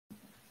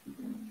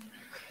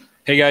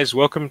Hey guys,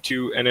 welcome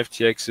to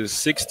NFTX's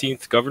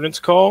 16th governance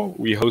call.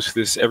 We host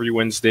this every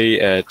Wednesday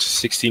at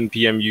 16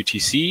 p.m.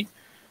 UTC.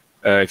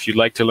 If you'd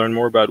like to learn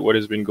more about what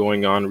has been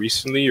going on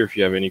recently, or if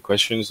you have any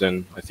questions,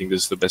 then I think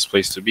this is the best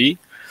place to be.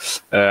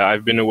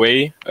 I've been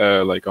away,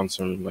 on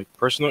some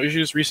personal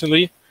issues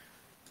recently,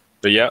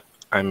 but yeah,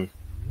 I'm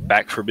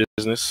back for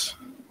business,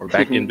 or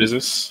back in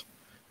business.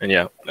 And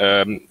yeah,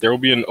 there will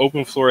be an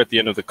open floor at the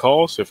end of the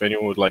call. So if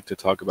anyone would like to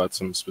talk about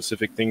some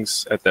specific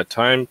things at that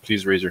time,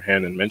 please raise your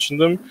hand and mention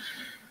them.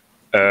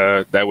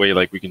 That way,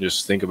 we can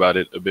just think about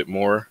it a bit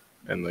more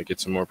and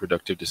it's a more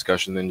productive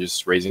discussion than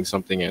just raising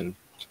something and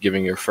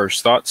giving your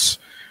first thoughts.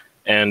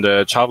 And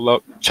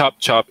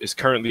Chop is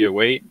currently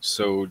away,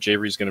 so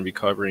Javery is going to be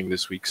covering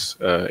this week's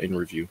in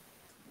review.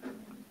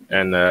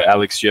 And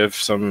Alex, do you have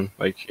some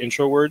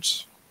intro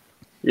words?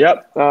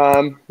 Yep.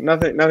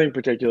 Nothing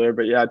particular,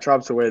 but yeah,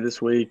 Chop's away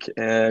this week,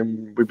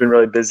 and we've been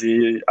really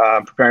busy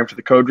preparing for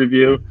the code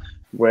review,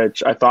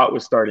 which I thought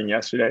was starting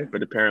yesterday,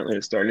 but apparently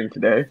is starting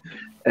today.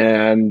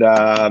 And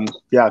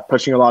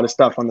pushing a lot of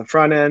stuff on the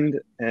front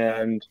end,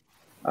 and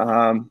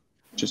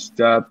just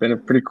been a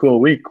pretty cool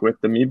week with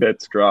the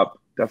MeBits drop.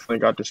 Definitely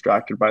got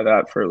distracted by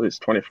that for at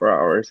least 24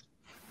 hours.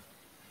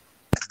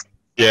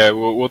 Yeah,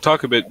 we'll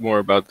talk a bit more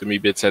about the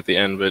MeBits at the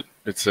end, but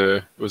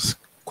it was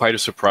quite a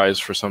surprise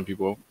for some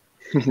people.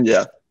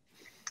 Yeah.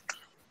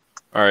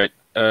 All right.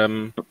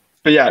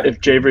 But yeah,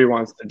 if Javery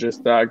wants to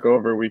just go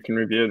over week in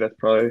review, that's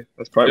probably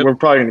Yep. We're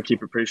probably going to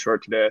keep it pretty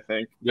short today, I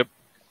think. Yep.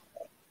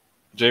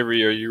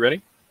 Javery, are you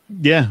ready?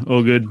 Yeah,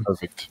 all good.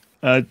 Perfect.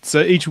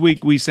 So each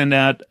week we send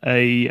out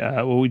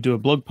we do a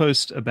blog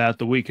post about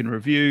the week in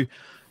review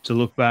to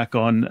look back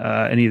on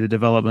any of the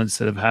developments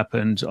that have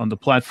happened on the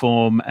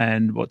platform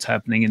and what's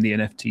happening in the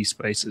NFT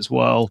space as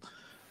well.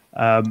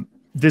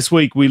 This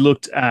week we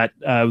looked at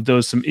there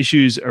was some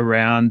issues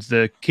around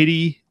the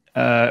kitty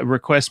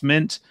request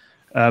mint.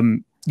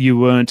 You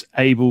weren't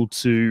able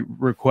to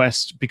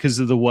request because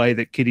of the way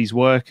that kitties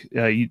work.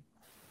 They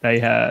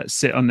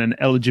sit on an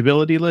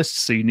eligibility list,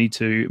 so you need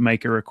to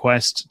make a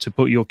request to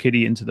put your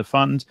kitty into the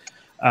fund.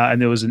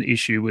 And there was an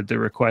issue with the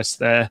request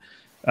there.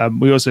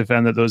 We also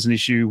found that there was an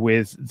issue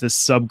with the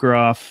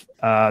subgraph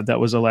that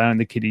was allowing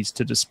the kitties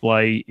to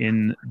display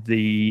in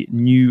the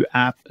new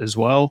app as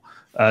well.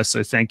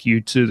 So thank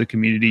you to the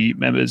community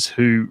members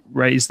who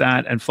raised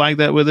that and flagged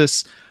that with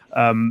us.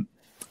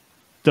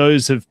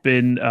 Those have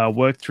been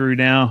worked through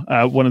now.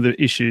 One of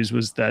the issues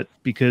was that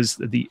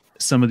because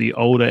some of the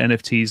older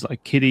NFTs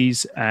like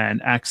kitties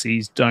and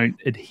Axies don't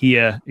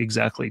adhere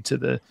exactly to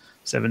the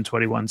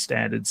 721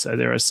 standards. So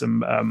there are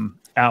some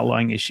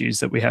outlying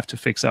issues that we have to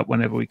fix up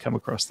whenever we come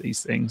across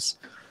these things.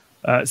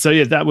 So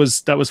yeah, that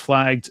was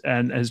flagged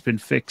and has been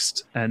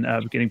fixed and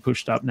getting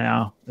pushed up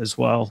now as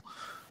well.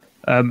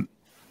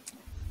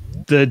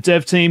 The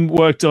dev team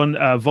worked on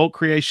vault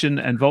creation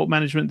and vault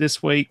management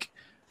this week.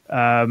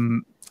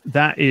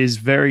 That is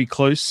very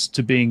close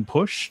to being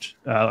pushed,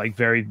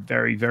 very,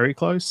 very, very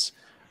close.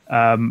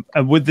 And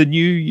with the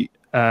new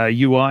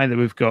UI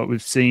that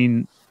we've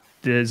seen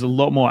there's a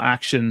lot more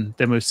action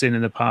than we've seen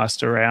in the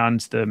past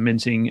around the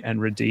minting and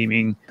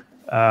redeeming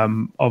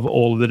of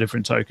all of the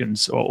different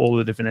tokens or all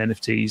the different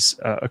NFTs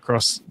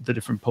across the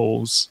different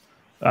pools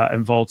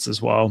and vaults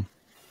as well.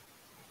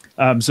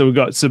 So we've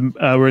got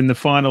we're in the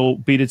final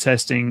beta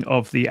testing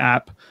of the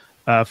app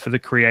for the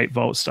Create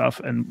Vault stuff.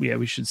 And yeah,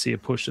 we should see a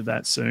push of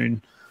that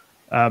soon.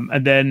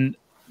 And then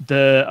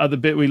the other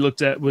bit we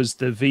looked at was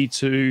the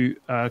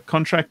V2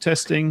 contract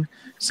testing.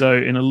 So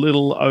in a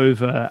little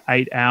over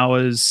 8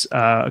 hours,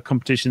 a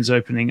competition's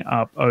opening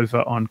up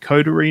over on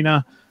Code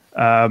Arena,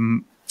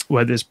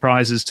 where there's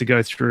prizes to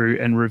go through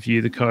and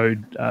review the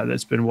code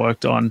that's been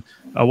worked on.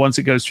 Once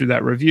it goes through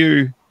that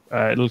review,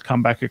 it'll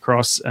come back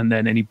across, and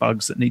then any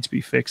bugs that need to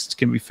be fixed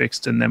can be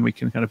fixed, and then we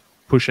can kind of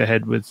push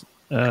ahead with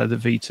the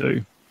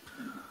V2.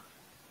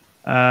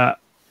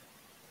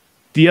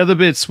 The other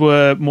bits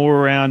were more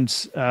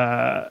around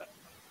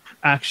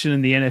action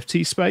in the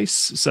NFT space.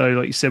 So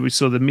like you said, we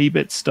saw the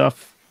MeBit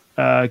stuff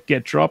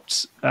get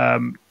dropped.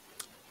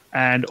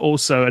 And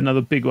also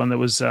another big one that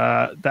was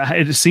that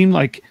it seems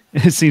like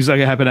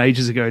it happened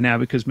ages ago now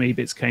because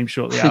MeBits came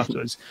shortly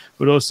afterwards.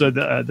 But also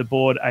the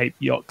Bored Ape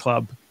Yacht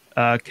Club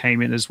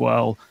came in as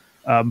well.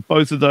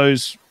 Both of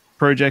those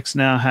projects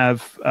now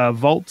have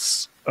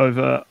vaults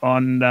over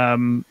on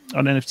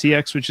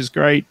NFTX, which is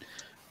great.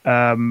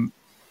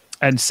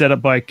 And set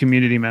up by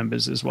community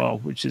members as well,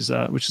 which is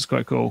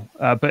quite cool.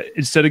 But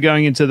instead of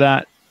going into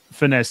that,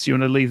 Finesse, do you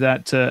want to leave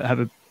that to have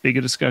a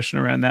bigger discussion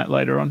around that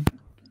later on?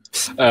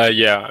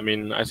 Yeah, I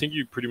mean, I think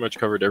you pretty much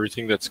covered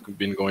everything that's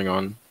been going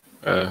on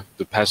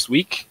the past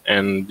week.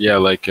 And yeah,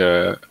 like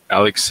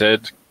Alex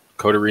said,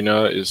 Code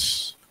Arena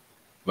is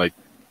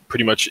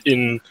pretty much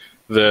in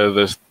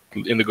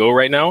the go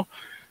right now.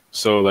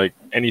 So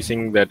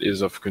anything that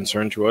is of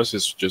concern to us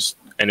is just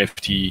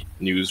NFT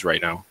news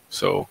right now.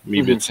 So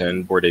MeBits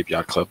and Bored Ape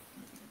Yacht Club.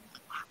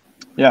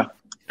 Yeah.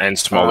 And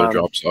smaller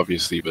drops,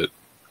 obviously, but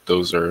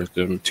those are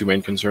the two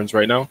main concerns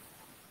right now.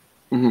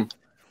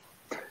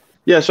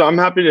 Yeah, so I'm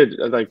happy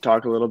to like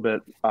talk a little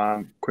bit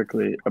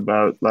quickly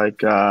about like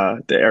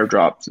the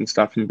airdrops and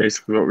stuff, and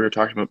basically what we were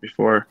talking about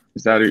before.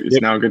 Is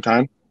Yep. now a good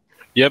time?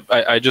 Yep.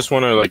 I just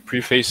want to like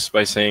preface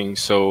by saying,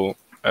 so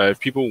if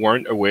people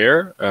weren't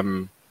aware,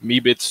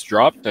 Meebits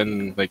dropped,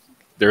 and like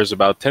there's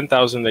about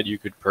 10,000 that you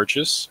could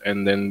purchase,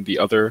 and then the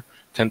other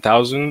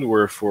 10,000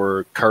 were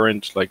for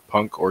current like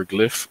Punk or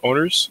Glyph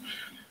owners,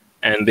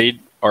 and they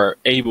are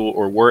able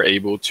or were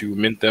able to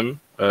mint them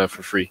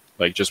for free,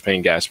 like just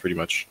paying gas pretty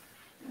much.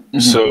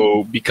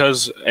 So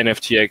because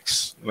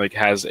NFTX like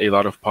has a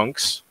lot of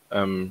punks,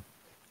 in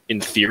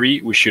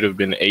theory we should have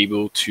been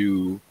able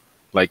to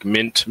like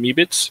mint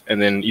Meebits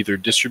and then either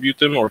distribute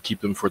them or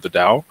keep them for the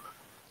DAO,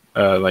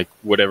 like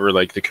whatever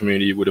like the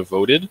community would have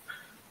voted.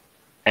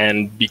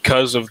 And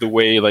because of the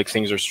way like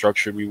things are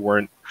structured, we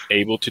weren't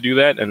able to do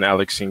that. And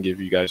Alex can give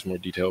you guys more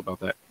detail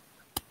about that.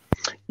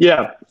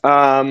 Yeah.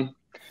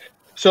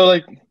 So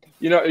like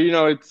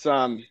it's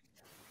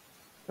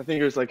I think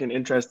it was like an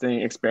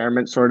interesting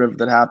experiment sort of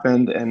that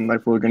happened, and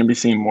like we're going to be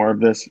seeing more of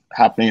this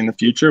happening in the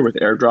future with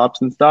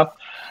airdrops and stuff.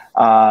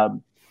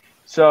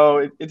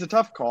 So it's a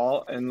tough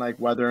call, and like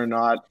whether or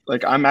not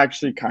like I'm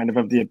actually kind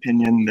of the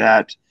opinion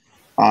that,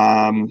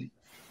 like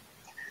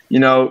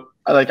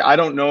I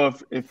don't know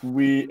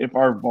if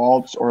our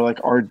vaults or like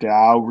our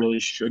DAO really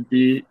should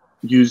be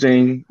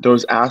using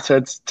those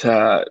assets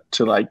to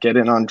like get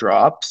in on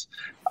drops.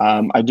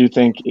 I do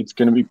think it's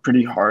going to be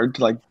pretty hard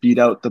to like beat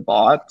out the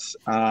bots,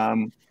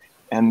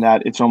 and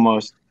that it's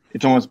almost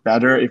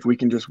better if we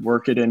can just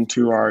work it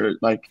into our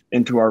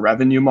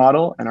revenue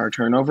model and our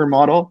turnover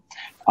model.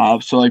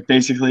 So like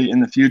basically in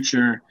the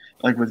future,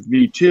 like with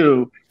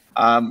V2,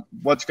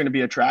 what's going to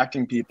be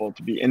attracting people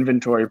to be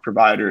inventory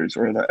providers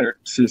or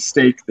to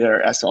stake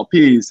their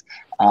SLPs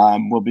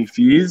will be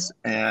fees,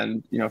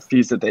 and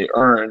fees that they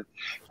earn,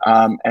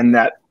 and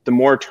that the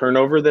more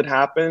turnover that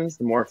happens,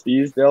 the more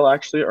fees they'll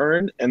actually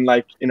earn. And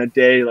like in a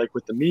day, like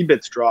with the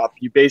Meebits drop,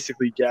 you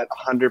basically get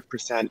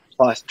 100%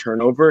 plus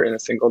turnover in a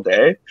single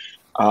day,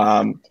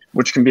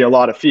 which can be a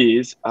lot of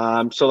fees.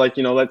 So like,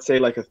 let's say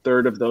like a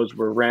third of those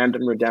were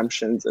random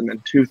redemptions and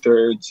then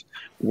 2/3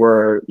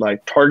 were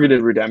like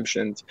targeted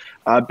redemptions.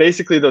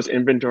 Basically those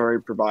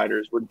inventory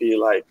providers would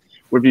be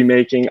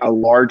making a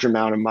large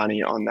amount of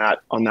money on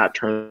that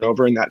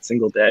turnover in that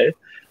single day.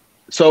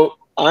 So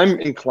I'm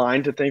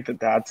inclined to think that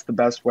that's the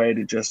best way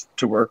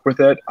to work with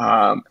it,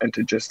 and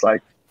to just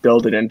like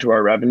build it into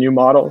our revenue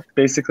model,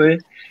 basically,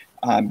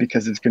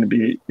 because it's going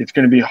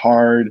to be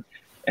hard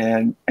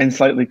and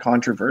slightly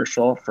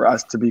controversial for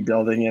us to be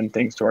building in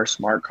things to our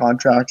smart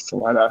contracts to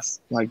let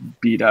us like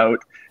beat out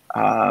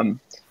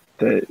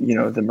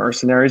the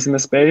mercenaries in the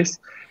space.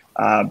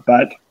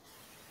 But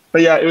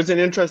yeah, it was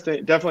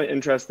definitely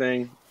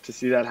interesting to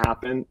see that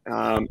happen,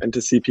 and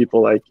to see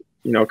people like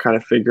kind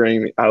of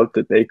figuring out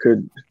that they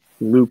could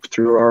loop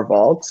through our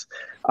vaults.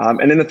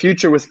 And in the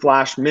future with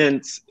flash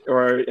mints,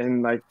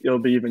 it'll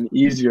be even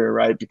easier,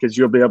 right? Because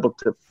you'll be able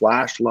to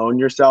flash loan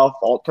yourself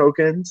vault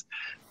tokens.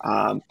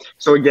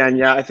 So again,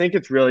 yeah, I think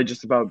it's really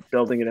just about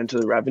building it into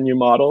the revenue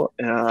model,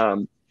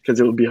 because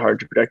it will be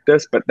hard to predict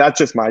this, but that's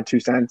just my 2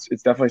 cents.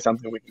 It's definitely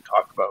something we can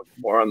talk about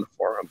more on the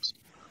forums.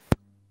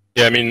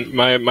 Yeah, I mean,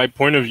 my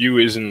point of view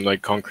isn't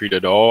like concrete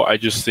at all. I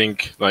just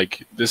think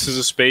like this is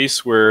a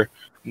space where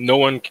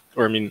not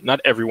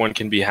everyone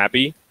can be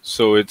happy.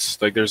 So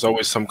it's like there's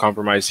always some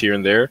compromise here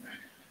and there.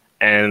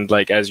 And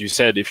like as you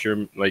said, if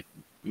you're like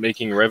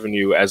making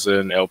revenue as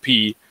an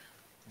LP,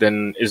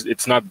 then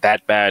it's not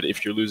that bad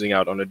if you're losing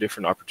out on a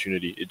different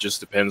opportunity. It just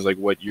depends like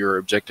what your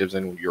objectives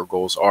and your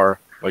goals are.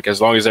 Like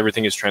as long as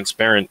everything is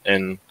transparent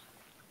and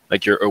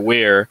like you're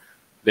aware,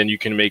 then you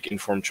can make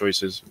informed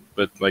choices.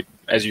 But like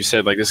as you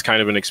said, like this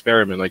kind of an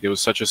experiment, like it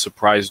was such a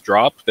surprise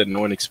drop that no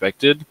one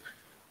expected.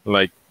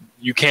 Like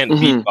you can't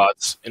beat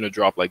bots in a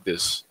drop like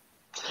this.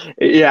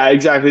 Yeah,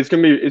 exactly. It's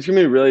gonna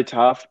be really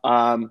tough.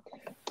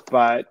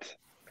 But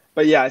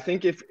yeah, I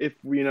think if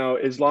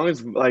as long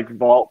as like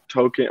vault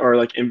token or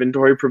like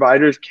inventory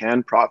providers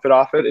can profit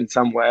off it in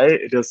some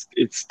way,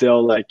 it's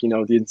still like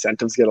the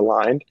incentives get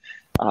aligned.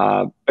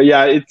 But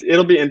yeah,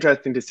 it'll be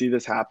interesting to see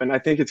this happen. I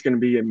think it's going to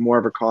be more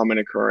of a common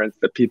occurrence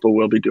that people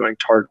will be doing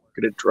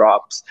targeted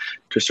drops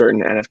to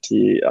certain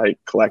NFT like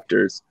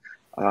collectors.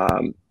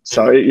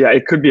 So yeah,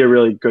 it could be a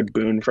really good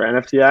boon for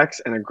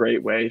NFTX and a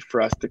great way for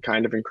us to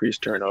kind of increase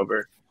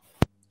turnover.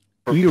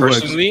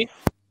 Personally,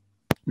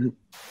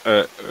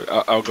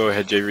 I'll go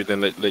ahead, JV,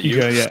 then let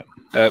you. Go, yeah.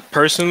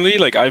 Personally,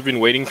 like I've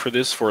been waiting for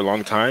this for a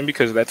long time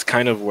because that's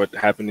kind of what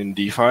happened in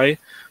DeFi.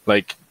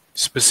 Like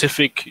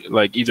specific,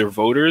 like either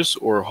voters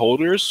or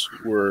holders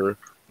were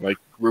like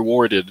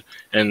rewarded,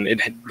 and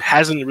it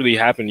hasn't really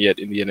happened yet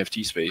in the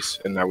NFT space,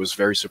 and I was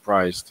very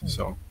surprised.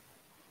 So,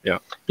 yeah,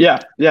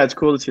 it's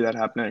cool to see that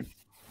happening.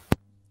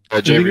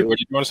 JV, what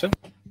did you want to say?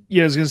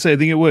 Yeah, I was going to say I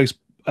think it works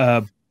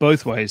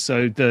both ways.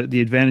 So the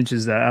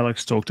advantages that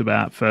Alex talked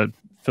about for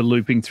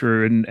looping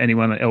through, and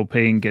anyone at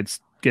LPing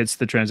gets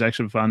the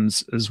transaction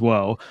funds as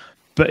well.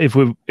 But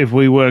if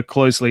we work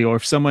closely, or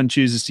if someone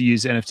chooses to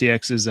use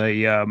NFTX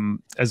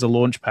as a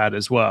launch pad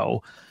as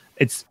well,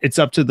 it's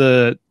up to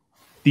the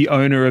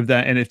owner of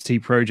that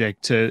NFT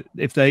project to,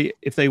 if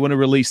they want to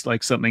release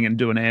like something and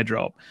do an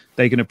airdrop,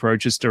 they can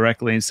approach us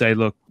directly and say,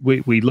 look,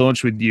 we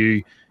launched with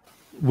you.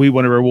 We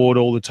want to reward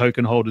all the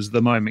token holders at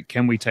the moment.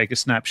 Can we take a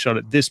snapshot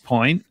at this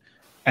point?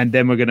 And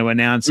then we're going to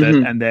announce it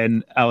and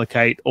then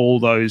allocate all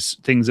those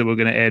things that we're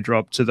going to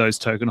airdrop to those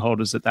token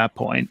holders at that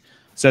point.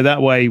 So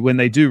that way, when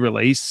they do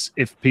release,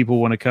 if people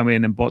want to come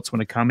in and bots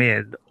want to come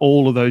in,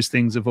 all of those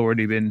things have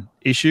already been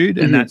issued.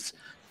 And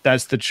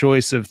that's the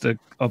choice of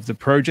the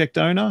project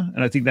owner.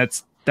 And I think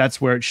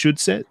that's where it should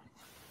sit.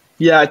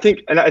 Yeah, I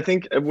think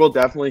we'll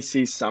definitely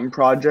see some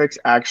projects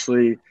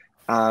actually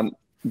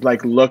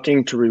like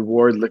looking to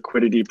reward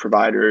liquidity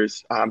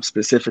providers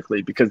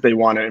specifically because they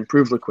want to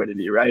improve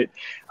liquidity, right?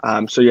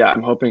 So yeah,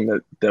 I'm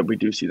hoping that we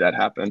do see that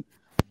happen.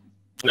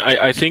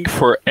 I think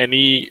for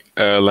any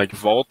like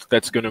vault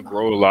that's going to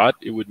grow a lot,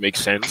 it would make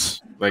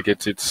sense. Like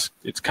it's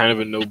kind of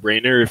a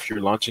no-brainer if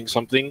you're launching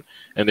something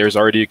and there's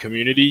already a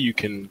community. You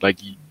can like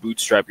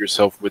bootstrap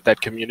yourself with that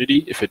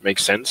community if it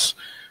makes sense.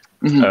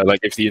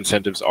 Like if the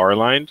incentives are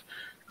aligned.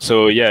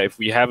 So yeah, if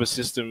we have a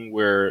system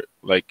where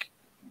like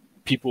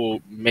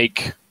people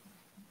make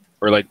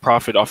or like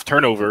profit off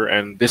turnover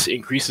and this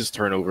increases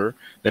turnover,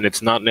 then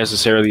it's not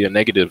necessarily a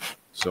negative.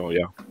 So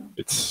yeah,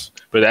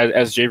 but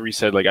as Javery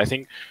said, like I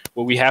think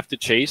what we have to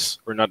chase,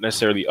 or not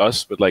necessarily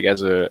us, but like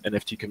as a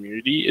NFT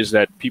community, is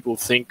that people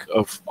think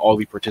of all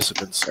the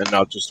participants and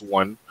not just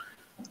one.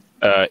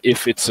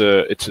 If it's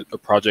a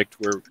project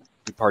where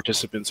the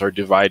participants are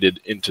divided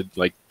into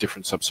like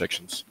different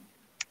subsections.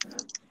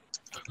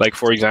 Like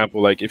for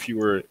example, like if you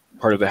were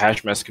part of the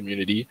Hashmass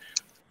community,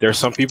 there are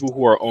some people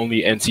who are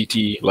only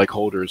NCT like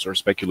holders or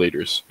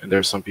speculators, and there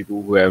are some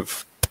people who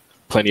have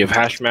plenty of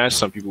Hashmass,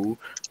 some people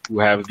who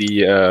have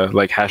the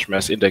like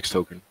Hashmass index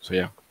token. So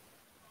yeah.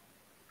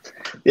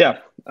 Yeah.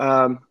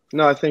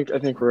 No, I think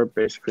we're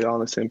basically all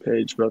on the same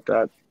page about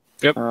that.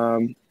 Yep.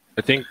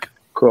 I think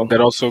cool.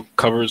 That also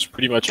covers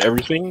pretty much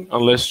everything,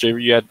 unless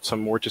Javery, you had some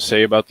more to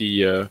say about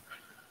the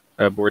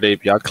Bored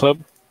Ape Yacht Club.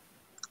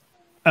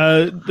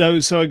 No,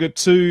 so I got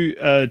two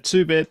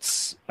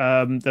bits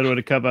that I want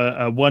to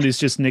cover. One is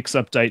just Nick's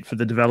update for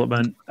the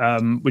development,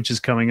 which is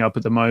coming up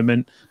at the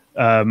moment.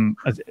 I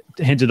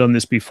hinted on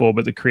this before,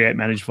 but the create,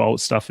 manage, vault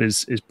stuff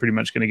is pretty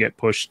much going to get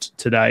pushed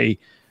today,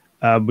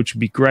 which would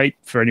be great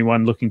for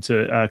anyone looking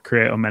to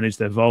create or manage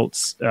their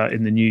vaults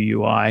in the new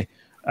UI.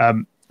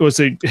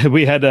 Also,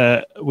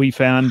 we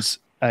found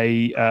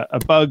a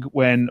bug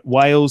when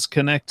whales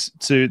connect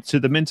to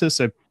the minter.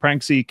 So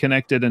Pranksy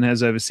connected and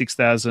has over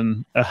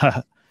 6,000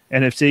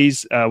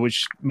 NFTs,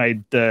 which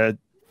made the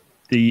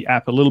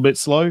app a little bit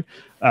slow,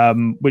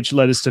 which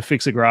led us to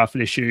fix a graph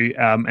issue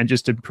and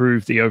just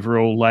improve the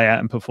overall layout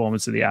and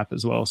performance of the app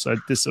as well. So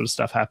this sort of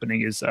stuff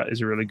happening is a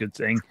really good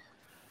thing.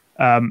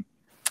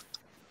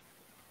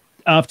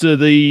 After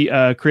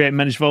the Create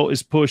Manage Vault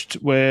is pushed,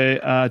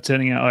 we're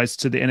turning our eyes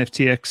to the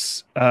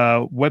NFTX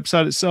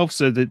website itself,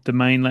 so the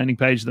main landing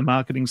page, the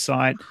marketing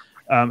site,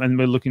 and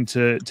we're looking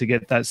to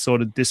get that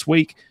sorted this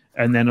week,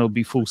 and then it'll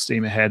be full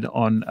steam ahead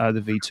on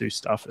the V2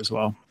 stuff as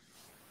well.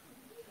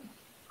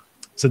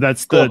 So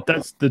that's cool.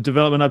 that's the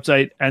development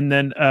update. And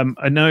then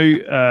I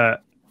know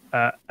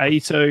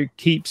Aito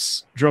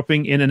keeps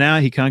dropping in and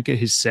out. He can't get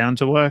his sound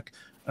to work,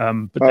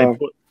 but they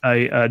put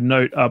a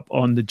note up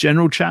on the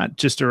general chat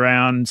just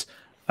around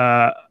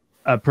a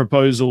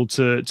proposal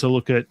to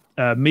look at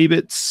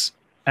Meebits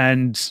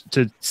and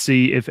to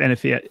see if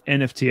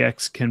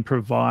NFTX can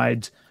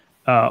provide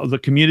the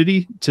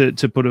community to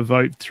put a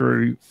vote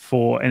through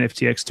for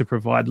NFTX to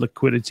provide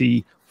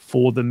liquidity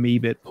for the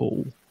Meebit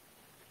pool.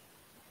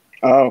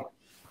 Oh,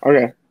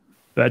 okay.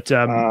 But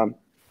yeah.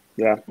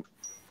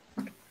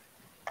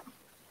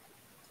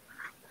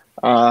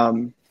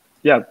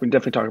 Yeah, we can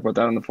definitely talk about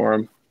that on the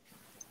forum.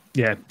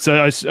 Yeah,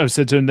 so I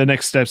said to him the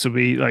next steps will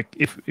be like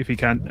if he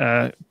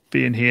can't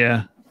be in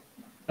here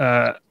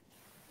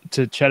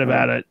to chat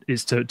about it,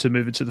 is to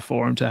move it to the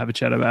forum to have a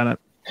chat about it.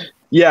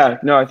 Yeah,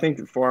 no, I think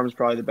the forum is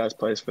probably the best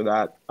place for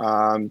that,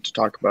 to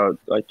talk about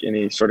like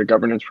any sort of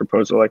governance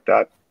proposal like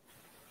that.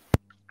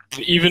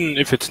 Even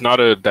if it's not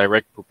a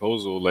direct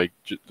proposal, like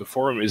the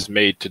forum is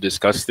made to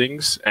discuss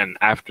things, and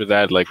after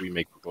that, like we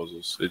make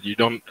proposals. You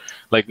don't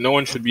like no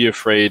one should be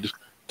afraid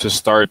to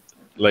start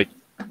like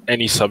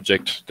any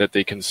subject that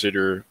they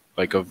consider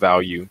like of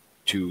value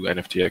to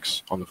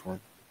NFTX on the forum.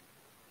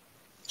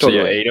 Totally.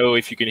 So yeah, Ado,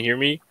 if you can hear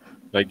me,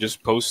 like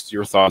just post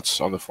your thoughts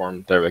on the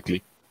forum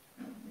directly.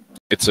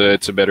 It's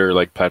a better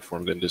like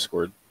platform than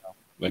Discord.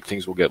 Like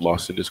things will get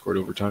lost in Discord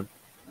over time.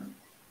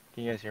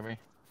 Can you guys hear me?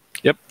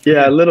 Yep.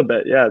 Yeah, a little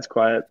bit. Yeah, it's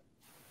quiet.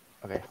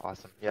 Okay,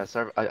 awesome. Yeah,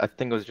 so I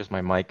think it was just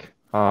my mic.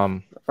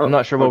 I'm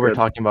not sure what we're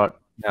talking about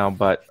now,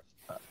 but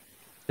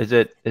is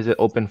it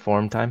open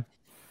forum time?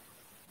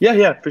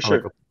 Yeah, for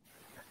sure.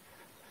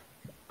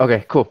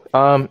 Okay, cool.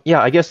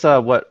 Yeah, I guess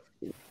what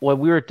we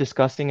were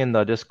discussing in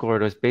the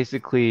Discord was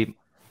basically,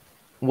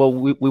 well,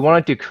 we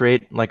wanted to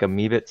create like a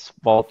Meebits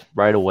vault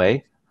right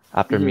away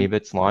after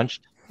Meebits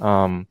launched,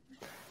 and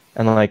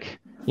like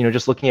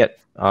just looking at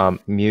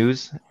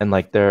Muse and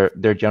like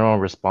their general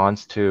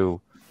response to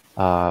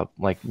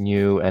like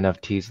new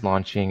NFTs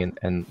launching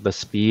and the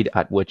speed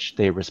at which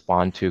they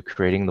respond to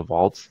creating the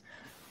vaults.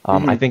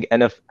 I think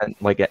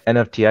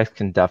NFTX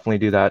can definitely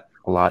do that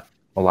a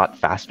lot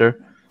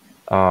faster.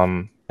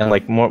 And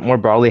like more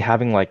broadly,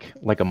 having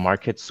like a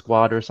market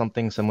squad or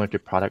something similar to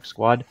product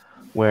squad,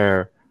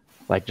 where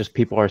like just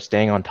people are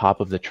staying on top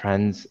of the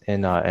trends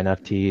in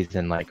NFTs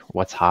and like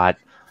what's hot,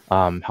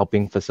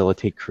 helping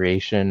facilitate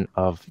creation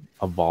of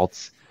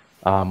vaults,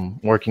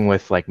 working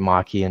with like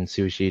Maki and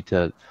Sushi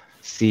to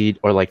seed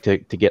or like to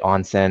get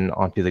onsen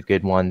onto the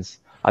good ones.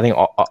 I think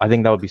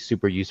that would be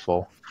super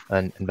useful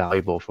and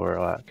valuable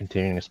for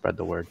continuing to spread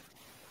the word.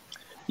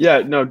 Yeah,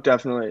 no,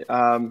 definitely.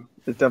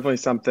 It's definitely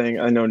something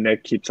I know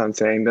Nick keeps on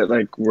saying that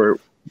like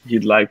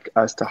he'd like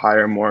us to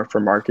hire more for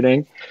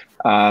marketing.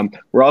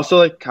 We're also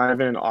like kind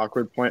of in an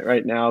awkward point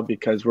right now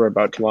because we're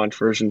about to launch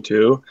version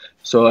 2.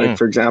 So like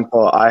for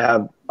example, I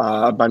have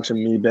a bunch of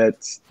me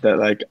bits that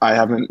like I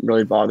haven't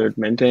really bothered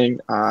minting,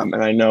 and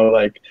I know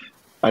like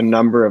a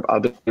number of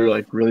other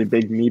like really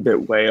big me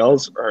bit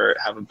whales or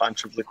have a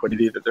bunch of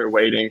liquidity that they're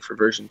waiting for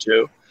version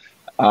 2.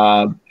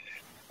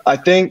 I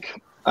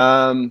think.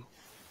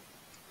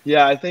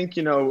 Yeah, I think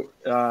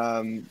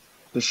the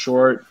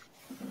short,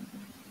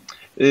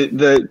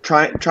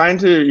 trying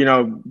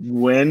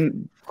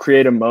to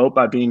create a moat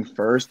by being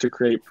first to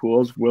create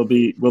pools will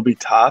be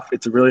tough.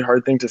 It's a really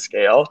hard thing to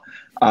scale,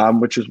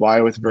 which is why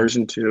with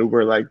version 2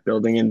 we're like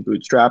building in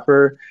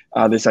Bootstrapper,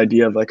 this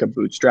idea of like a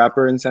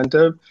Bootstrapper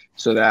incentive,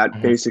 so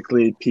that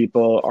basically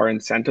people are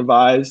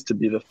incentivized to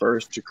be the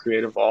first to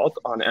create a vault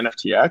on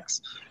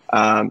NFTX,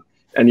 and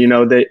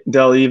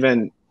they'll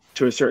even,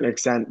 to a certain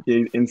extent,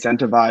 be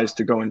incentivized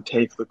to go and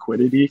take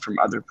liquidity from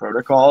other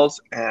protocols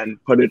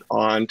and put it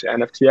on to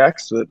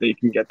NFTX so that they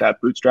can get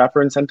that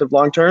Bootstrapper incentive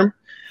long term.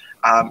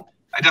 I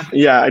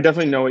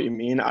definitely know what you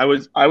mean. I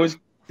was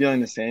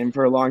feeling the same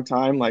for a long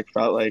time. Like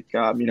felt like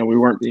we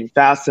weren't being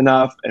fast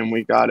enough, and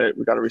we got to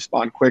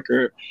respond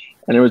quicker.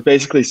 And it was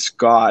basically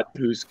Scott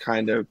who's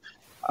kind of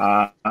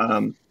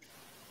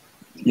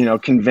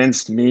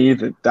convinced me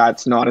that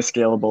that's not a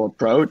scalable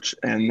approach,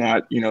 and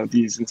that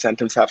these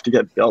incentives have to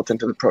get built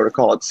into the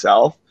protocol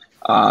itself.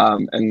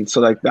 And so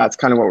like that's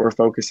kind of what we're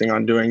focusing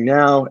on doing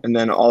now, and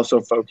then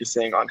also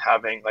focusing on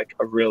having like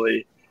a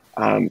really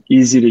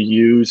easy to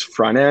use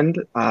front end,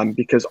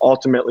 because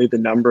ultimately the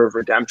number of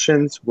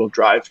redemptions will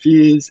drive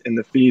fees, and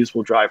the fees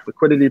will drive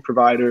liquidity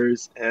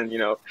providers, and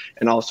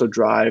and also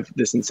drive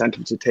this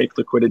incentive to take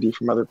liquidity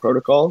from other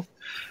protocols.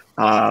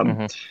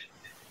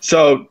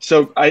 So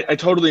I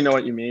totally know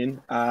what you mean,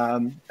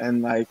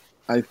 and like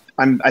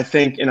I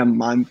think in a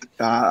month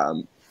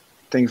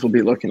things will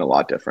be looking a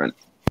lot different.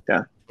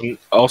 Yeah. And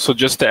also,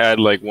 just to add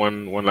like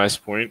one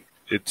last point,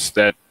 it's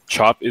that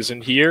Chop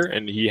isn't here,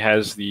 and he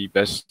has the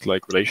best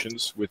like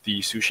relations with the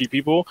Sushi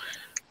people,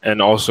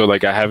 and also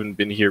like I haven't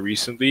been here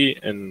recently,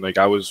 and like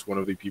I was one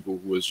of the people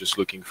who was just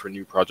looking for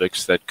new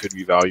projects that could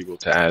be valuable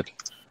to add.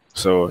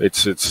 So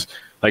it's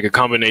like a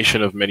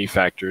combination of many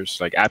factors,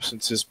 like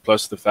absences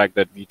plus the fact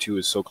that V2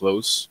 is so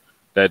close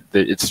that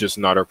it's just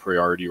not our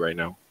priority right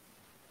now.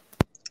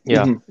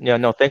 Yeah, yeah,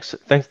 no, thanks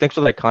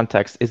for that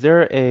context. Is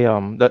there a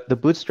the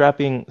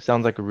bootstrapping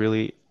sounds like a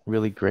really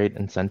great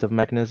incentive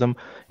mechanism.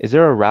 Is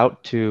there a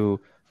route to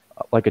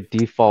like a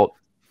default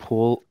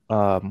pool,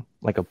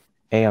 like a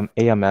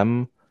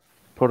AMM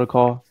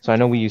protocol? So I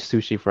know we use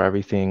Sushi for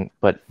everything,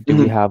 but do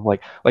we have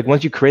like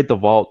once you create the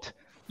vault,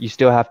 you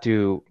still have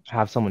to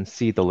have someone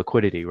see the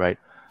liquidity, right?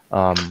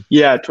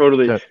 Yeah,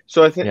 totally.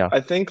 So yeah. I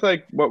think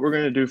like what we're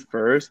going to do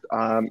first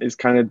is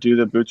kind of do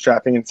the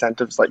bootstrapping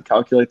incentives, like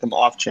calculate them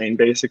off chain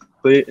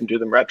basically and do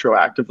them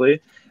retroactively.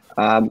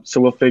 So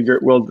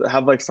we'll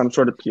have like some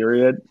sort of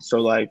period. So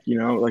like,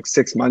 like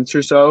 6 months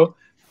or so.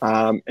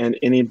 And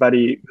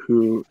anybody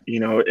who,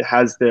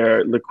 has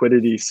their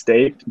liquidity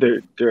staked,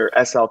 their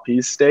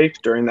SLP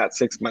staked during that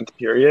 6-month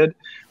period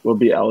will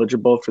be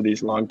eligible for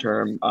these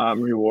long-term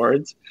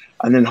rewards.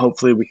 And then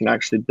hopefully we can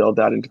actually build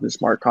that into the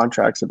smart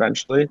contracts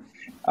eventually.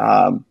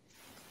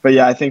 But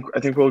yeah, I think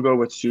we'll go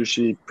with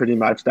Sushi pretty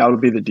much. That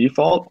would be the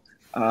default.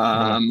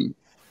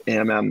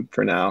 AMM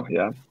for now,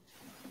 yeah.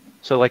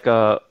 So like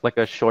a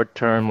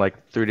short-term, like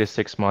 3 to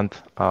 6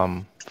 month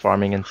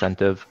farming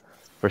incentive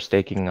for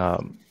staking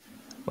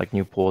like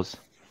new pools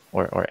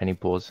or any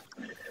pools.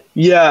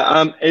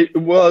 Yeah, it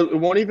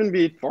won't even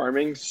be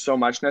farming so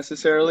much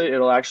necessarily.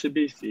 It'll actually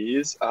be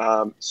fees.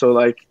 So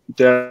like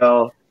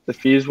the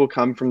fees will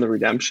come from the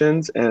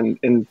redemptions, and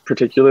in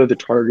particular the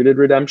targeted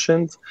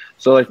redemptions.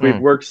 So like we've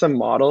worked some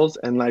models,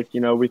 and like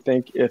we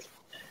think if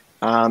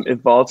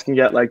vaults can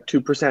get like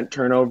 2%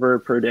 turnover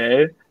per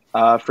day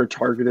for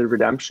targeted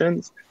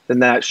redemptions, then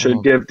that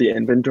should give the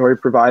inventory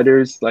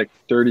providers like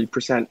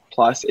 30%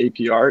 plus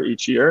APR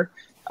each year.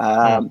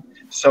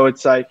 So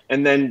it's like,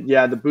 and then,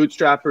 yeah, the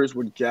bootstrappers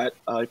would get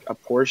like a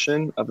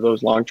portion of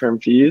those long-term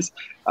fees.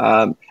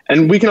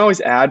 And we can always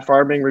add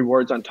farming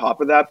rewards on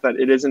top of that, but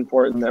it is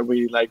important that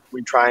we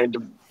try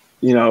and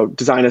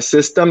design a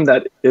system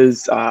that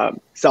is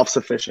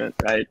self-sufficient,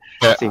 right?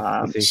 Yeah.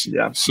 I see.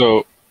 Yeah.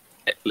 So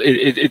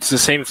it's the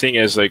same thing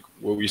as like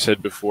what we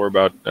said before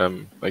about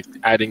like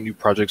adding new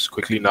projects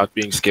quickly not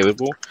being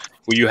scalable.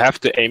 What you have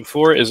to aim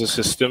for is a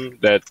system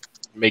that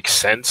makes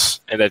sense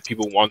and that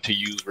people want to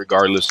use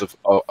regardless of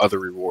other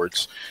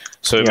rewards.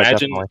 So Yeah,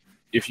 imagine definitely.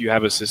 if you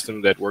have a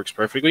system that works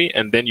perfectly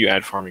and then you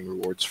add farming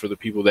rewards for the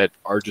people that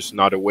are just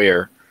not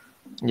aware.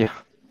 Yeah,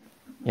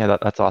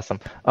 that's awesome.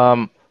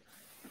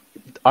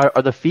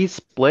 Are the fees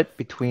split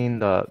between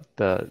the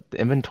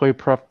inventory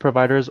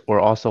providers or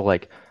also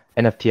like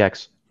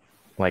NFTX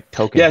like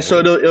token Yeah, so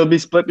holders? it'll be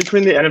split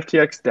between the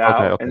NFTX Okay,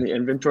 DAO and okay. the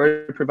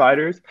inventory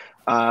providers,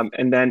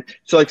 and then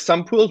so like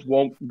some pools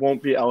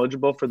won't be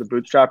eligible for the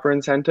bootstrapper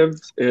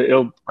incentives.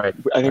 Right, I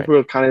think right.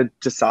 we'll kind of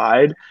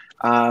decide,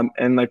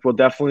 and like we'll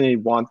definitely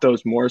want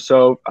those more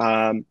so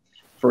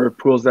for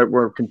pools that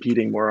we're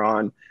competing more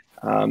on.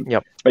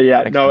 Yep. But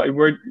yeah, Makes no, sense.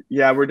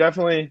 we're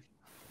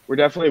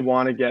definitely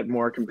want to get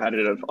more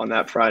competitive on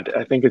that front.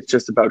 I think it's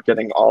just about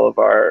getting all of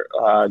our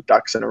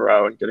ducks in a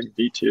row and getting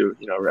V2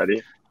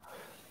 ready.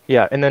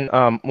 Yeah, and then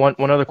one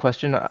other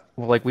question.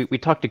 Like we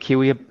talked to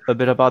Kiwi a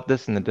bit about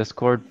this in the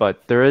Discord,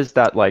 but there is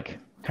that like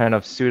kind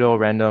of pseudo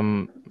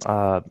random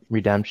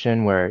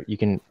redemption where you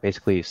can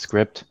basically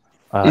script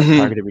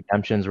targeted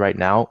redemptions right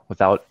now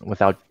without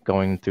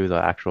going through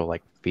the actual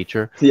like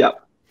feature. Yeah.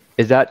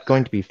 Is that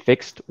going to be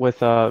fixed with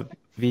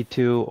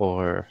V2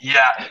 or?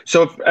 Yeah.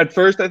 So at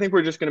first, I think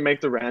we're just going to make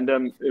the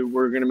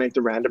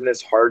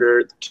randomness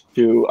harder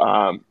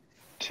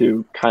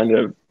to kind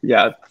of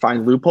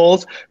find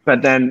loopholes.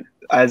 But then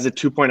as a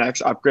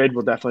 2.x upgrade,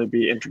 we'll definitely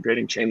be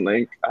integrating chain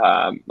link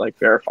like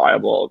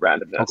verifiable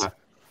randomness.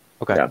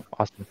 Okay. Yeah.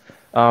 Awesome.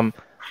 And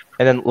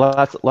then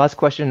last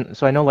question.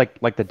 So I know like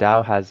the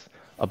DAO has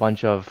a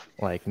bunch of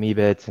like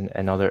Meebits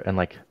and other and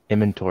like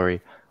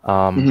inventory.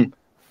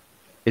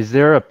 Is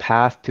there a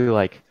path to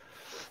like,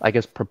 I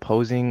guess,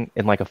 proposing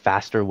in like a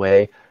faster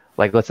way?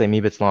 Like let's say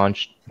Meebits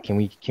launched, can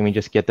we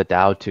just get the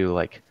DAO to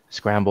like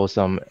scramble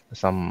some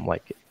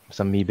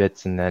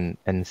Meebits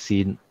and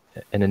seed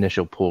an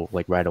initial pool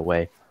like right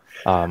away?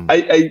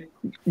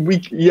 We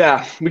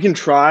can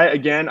try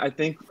again. I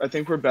think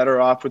we're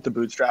better off with the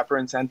bootstrapper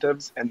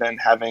incentives and then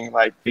having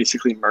like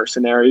basically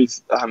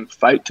mercenaries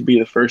fight to be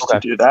the first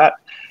to do that.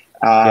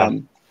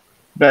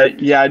 But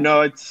yeah,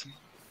 no, it's.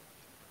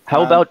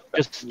 How about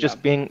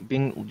just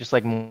being just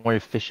like more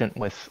efficient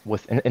with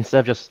instead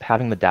of just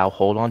having the DAO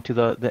hold on to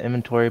the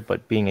inventory,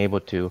 but being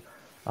able to,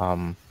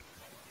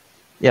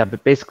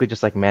 but basically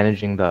just like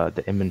managing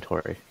the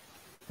inventory,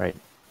 right?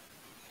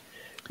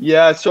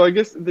 Yeah, so I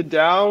guess the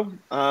DAO,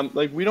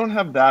 like we don't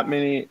have that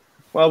many.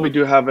 Well, we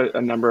do have a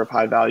number of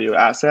high value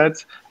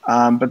assets,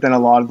 but then a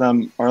lot of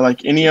them are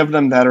like any of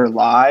them that are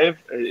live.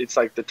 It's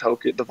like the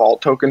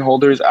vault token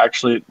holders.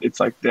 Actually, it's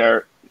like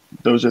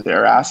those are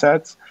their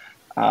assets.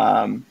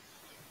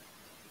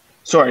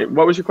 Sorry,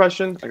 what was your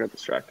question? I got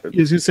distracted. I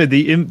was going to say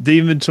the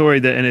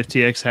inventory that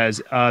NFTX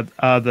has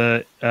are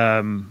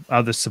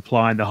the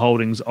supply and the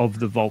holdings of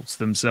the vaults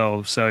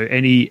themselves. So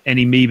any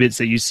Meebits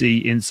that you see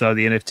inside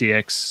the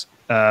NFTX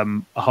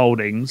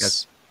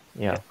holdings,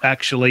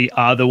 actually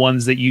are the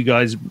ones that you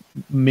guys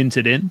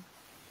minted in.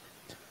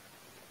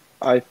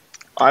 I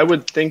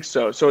would think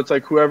so. So it's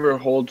like whoever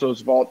holds those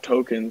vault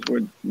tokens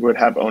would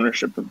have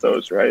ownership of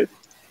those, right?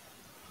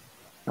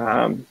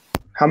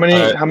 How many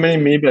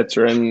Meebits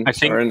are in? I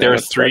think there are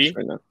three.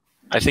 Right now?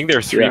 I think there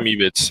are three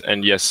Meebits,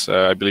 and yes,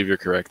 I believe you're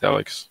correct,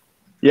 Alex.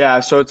 Yeah,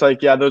 so it's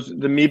like those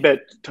the Meebit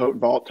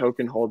vault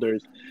token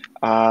holders.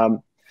 I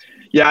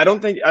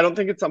don't think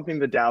it's something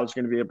the DAO is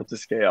going to be able to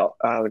scale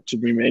to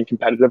remain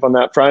competitive on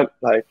that front.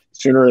 Like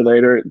sooner or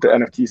later, the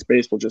NFT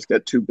space will just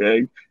get too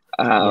big,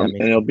 and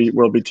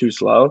we'll be too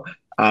slow.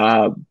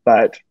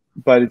 But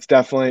it's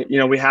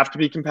definitely we have to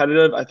be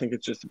competitive. I think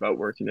it's just about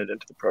working it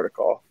into the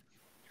protocol.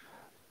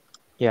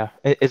 Yeah,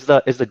 is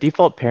the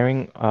default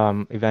pairing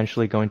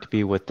eventually going to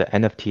be with the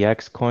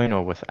NFTX coin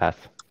or with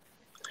ETH?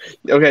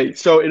 Okay,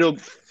 so it'll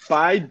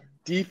by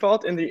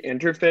default in the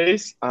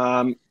interface,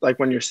 like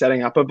when you're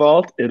setting up a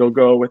vault, it'll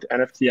go with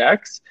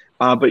NFTX,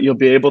 but you'll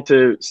be able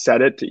to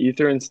set it to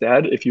Ether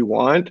instead if you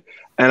want.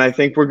 And I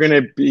think we're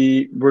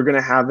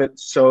gonna have it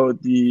so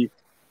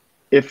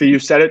if you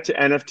set it to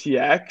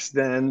NFTX,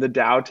 then the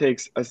DAO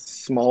takes a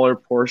smaller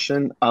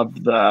portion of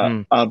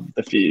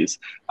the fees.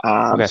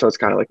 So it's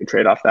kind of like a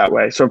trade-off that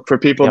way. So for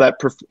people that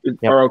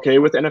are okay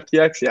with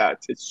NFTX,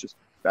 it's just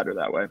better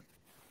that way.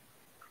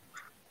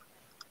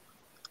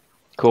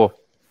 Cool.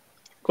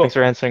 Thanks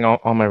for answering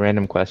all my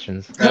random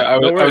questions. I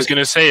was going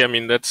to say, I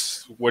mean,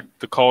 that's what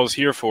the call is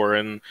here for,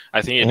 and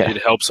I think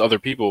it helps other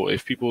people.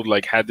 If people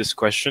like had this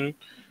question,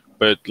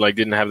 but like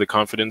didn't have the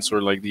confidence or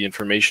like the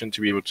information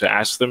to be able to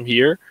ask them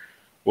here,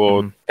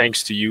 well,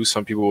 thanks to you,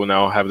 some people will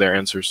now have their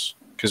answers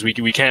because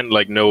we can't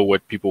like know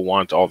what people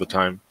want all the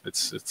time.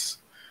 It's it's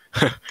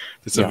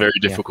a very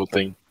difficult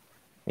thing.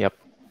 Yep.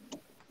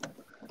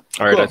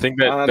 All right, I think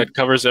that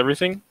covers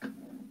everything.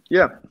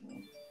 Yeah.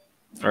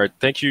 All right,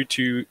 thank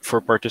you for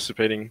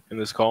participating in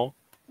this call.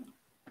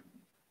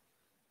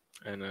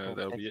 And Cool.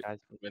 that'll Thanks, be it. guys.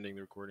 I'm ending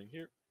the recording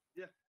here.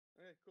 Yeah.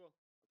 Okay, cool.